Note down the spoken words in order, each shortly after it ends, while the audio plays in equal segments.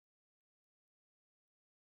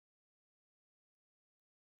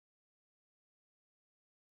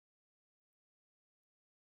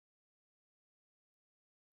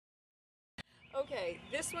Okay,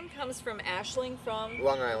 this one comes from Ashling from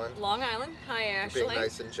Long Island. Long Island. Hi, Being Ashling.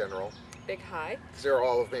 nice in general. Big hi. Because there are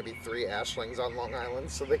all of maybe 3 Ashlings on Long Island,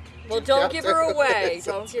 so they Well, do don't count. give her away. it's,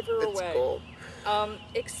 Don't give her it's away. cool.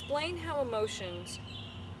 Explain how emotions.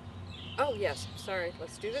 Oh, yes, sorry.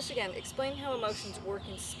 Let's do this again. Explain how emotions work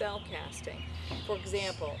in spell casting. For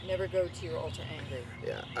example, never go to your altar angry.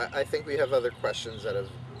 Yeah, I think we have other questions that have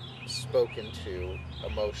spoken to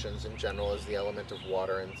emotions in general as the element of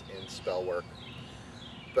water in spell work.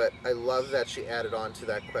 But I love that she added on to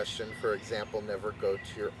that question, for example, never go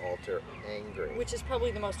to your altar angry. Which is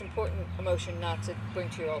probably the most important emotion not to bring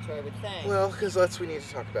to your altar, I would think. Well, because we need to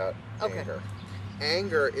talk about anger.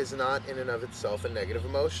 Anger is not in and of itself a negative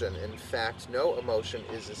emotion. In fact, no emotion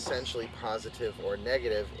is essentially positive or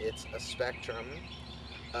negative. It's a spectrum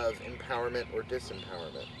of empowerment or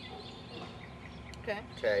disempowerment. Okay.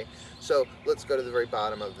 Okay, so let's go to the very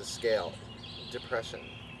bottom of the scale. Depression.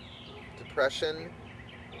 Depression,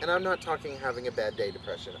 and I'm not talking having a bad day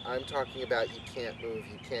depression. I'm talking about you can't move,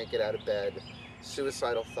 you can't get out of bed,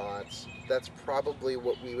 suicidal thoughts. That's probably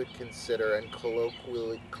what we would consider and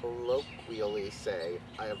colloquially say,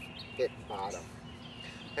 I have hit bottom.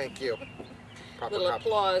 Thank you. Proper Little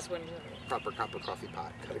applause when. proper copper coffee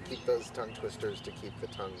pot. Got to keep those tongue twisters to keep the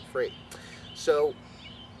tongue free. So,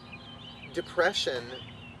 depression,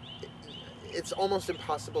 it's almost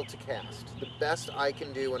impossible to cast. The best I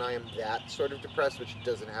can do when I am that sort of depressed, which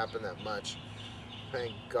doesn't happen that much,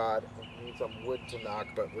 thank God, I need some wood to knock,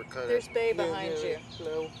 but we're kind of... There's Bay behind you.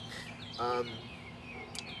 Hello.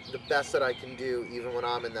 The best that I can do, even when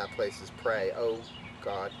I'm in that place, is pray. Oh,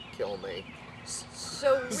 God, kill me.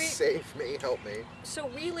 So save me, help me. So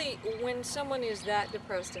really, when someone is that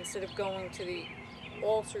depressed, instead of going to the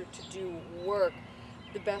altar to do work,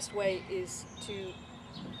 the best way is to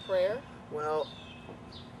prayer? Well,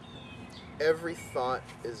 every thought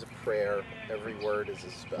is a prayer, every word is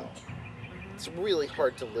a spell. It's really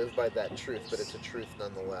hard to live by that truth, but it's a truth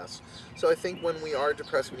nonetheless. So I think when we are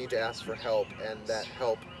depressed, we need to ask for help, and that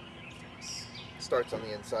help starts on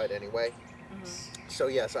the inside anyway. So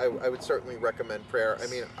yes, I would certainly recommend prayer. I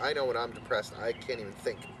mean, I know when I'm depressed, I can't even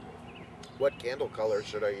think, what candle color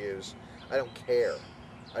should I use? I don't care.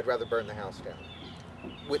 I'd rather burn the house down.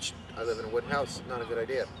 Which, I live in a wood house, not a good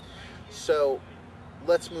idea. So,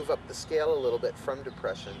 let's move up the scale a little bit from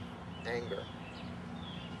depression. Anger.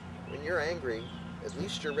 When you're angry, at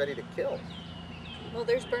least you're ready to kill. Well,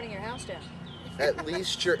 there's burning your house down. At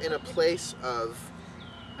least you're in a place of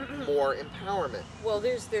more empowerment. Well,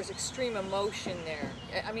 there's extreme emotion there.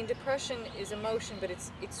 I mean, depression is emotion, but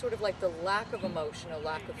it's sort of like the lack of emotion, a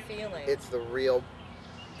lack of feeling. It's the real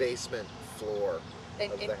basement floor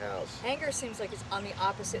of the house. Anger seems like it's on the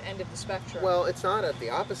opposite end of the spectrum. Well, it's not at the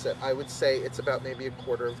opposite. I would say it's about maybe a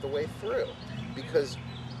quarter of the way through. Because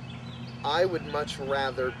I would much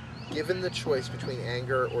rather, given the choice between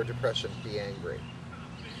anger or depression, be angry.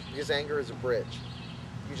 Because anger is a bridge.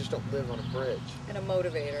 You just don't live on a bridge. And a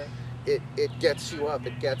motivator. It gets you up.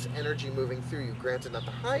 It gets energy moving through you. Granted, not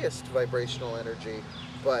the highest vibrational energy,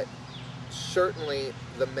 but certainly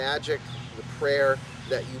the magic, the prayer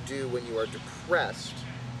that you do when you are depressed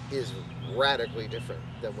is radically different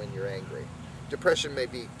than when you're angry. Depression may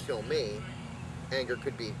be kill me. Anger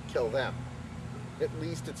could be kill them. At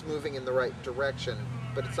least it's moving in the right direction,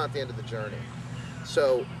 but it's not the end of the journey.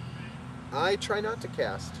 So I try not to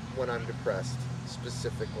cast when I'm depressed,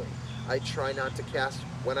 specifically. I try not to cast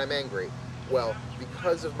when I'm angry. Well,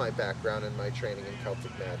 because of my background and my training in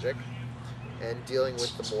Celtic magic, and dealing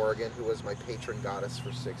with the Morrigan, who was my patron goddess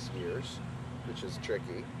for 6 years, which is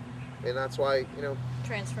tricky. And that's why,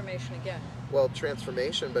 Transformation again. Well,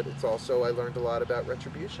 transformation, but it's also, I learned a lot about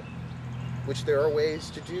retribution. Which there are ways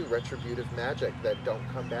to do retributive magic that don't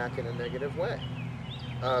come back in a negative way.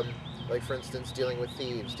 Like, for instance, dealing with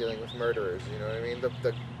thieves, dealing with murderers, you know what I mean?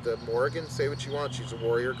 The Morrigan, say what you want, she's a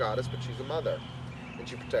warrior goddess, but she's a mother, and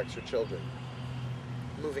she protects her children.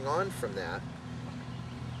 Moving on from that,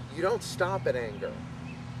 you don't stop at anger.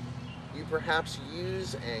 You perhaps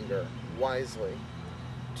use anger wisely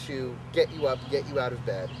to get you up, get you out of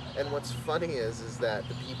bed. And what's funny is that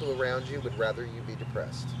the people around you would rather you be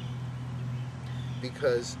depressed.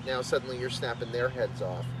 Because now suddenly you're snapping their heads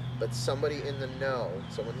off. But somebody in the know,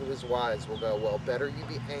 someone who is wise, will go, well, better you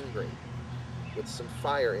be angry with some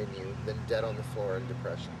fire in you than dead on the floor in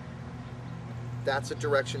depression. That's a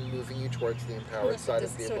direction moving you towards the empowered side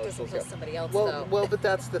of the emotional. So it doesn't kill somebody else, though. Well, But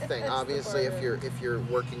that's the thing. Obviously, if you're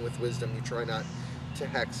working with wisdom, you try not to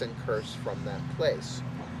hex and curse from that place.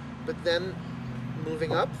 But then,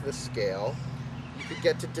 moving up the scale, you could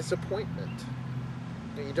get to disappointment.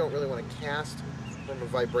 You don't really want to cast from a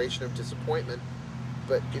vibration of disappointment,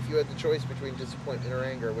 But if you had the choice between disappointment or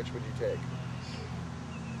anger, which would you take?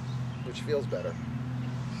 Which feels better?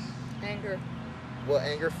 Anger. Well,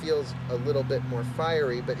 anger feels a little bit more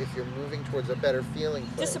fiery, but if you're moving towards a better feeling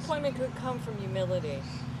place, Disappointment could come from humility,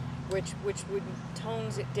 which would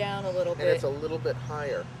tones it down a little and bit. it's a little bit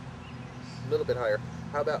higher. A little bit higher.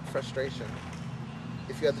 How about frustration?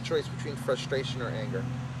 If you had the choice between frustration or anger?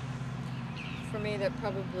 For me, that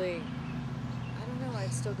probably, I don't know,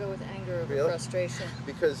 I'd still go with anger over Really? frustration.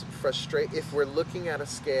 Because if we're looking at a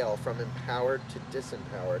scale from empowered to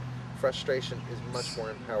disempowered, frustration is much more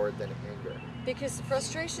empowered than anger. Because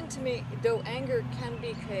frustration to me, though anger can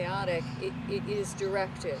be chaotic, it is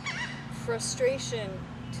directed. Frustration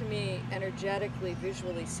to me, energetically,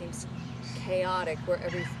 visually, seems chaotic, where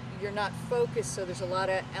you're not focused, so there's a lot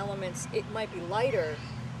of elements. It might be lighter,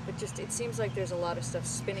 but just it seems like there's a lot of stuff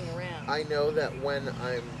spinning around. I know that when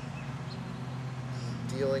I'm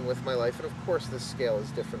dealing with my life, and of course this scale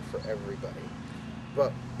is different for everybody,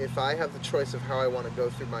 but if I have the choice of how I want to go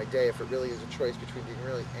through my day, if it really is a choice between being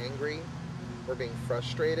really angry or being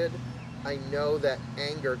frustrated, I know that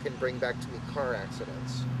anger can bring back to me car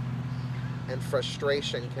accidents, and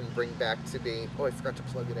frustration can bring back to me, oh, I forgot to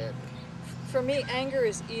plug it in. For me, anger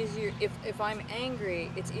is easier. If I'm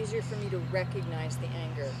angry, it's easier for me to recognize the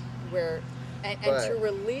anger, and to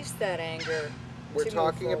release that anger. We're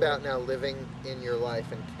talking about now living in your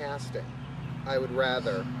life and casting. I would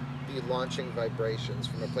rather be launching vibrations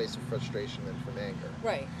from a place of frustration than from anger.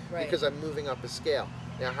 Right. Because I'm moving up a scale.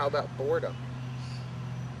 Now, how about boredom?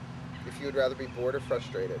 If you would rather be bored or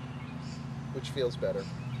frustrated, which feels better?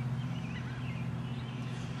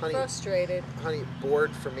 Honey, frustrated. Honey,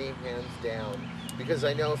 bored for me, hands down. Because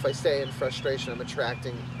I know if I stay in frustration, I'm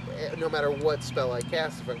attracting, no matter what spell I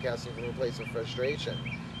cast, if I'm casting from a place of frustration,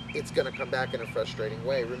 it's going to come back in a frustrating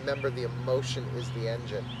way. Remember, the emotion is the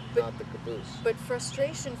engine, not the caboose. But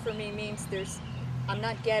frustration for me means I'm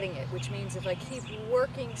not getting it, which means if I keep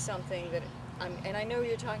working something that and I know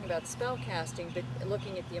you're talking about spell casting, but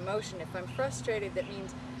looking at the emotion, if I'm frustrated, that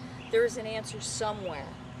means there is an answer somewhere.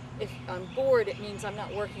 If I'm bored, it means I'm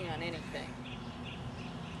not working on anything.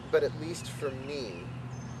 But at least for me,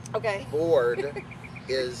 okay, bored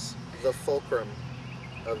is the fulcrum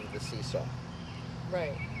of the seesaw.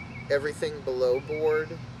 Right. Everything below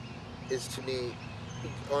bored is, to me,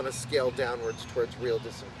 on a scale downwards towards real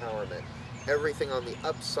disempowerment. Everything on the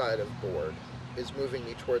upside of bored is moving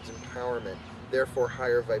me towards empowerment, therefore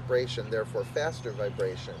higher vibration, therefore faster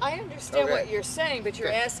vibration. I understand what you're saying, but you're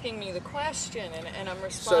asking me the question, and I'm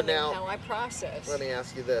responding how I process. Let me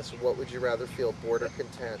ask you this. What would you rather feel, bored or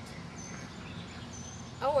content?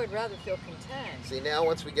 Oh, I'd rather feel content. See, now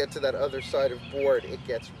once we get to that other side of bored, it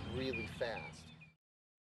gets really fast.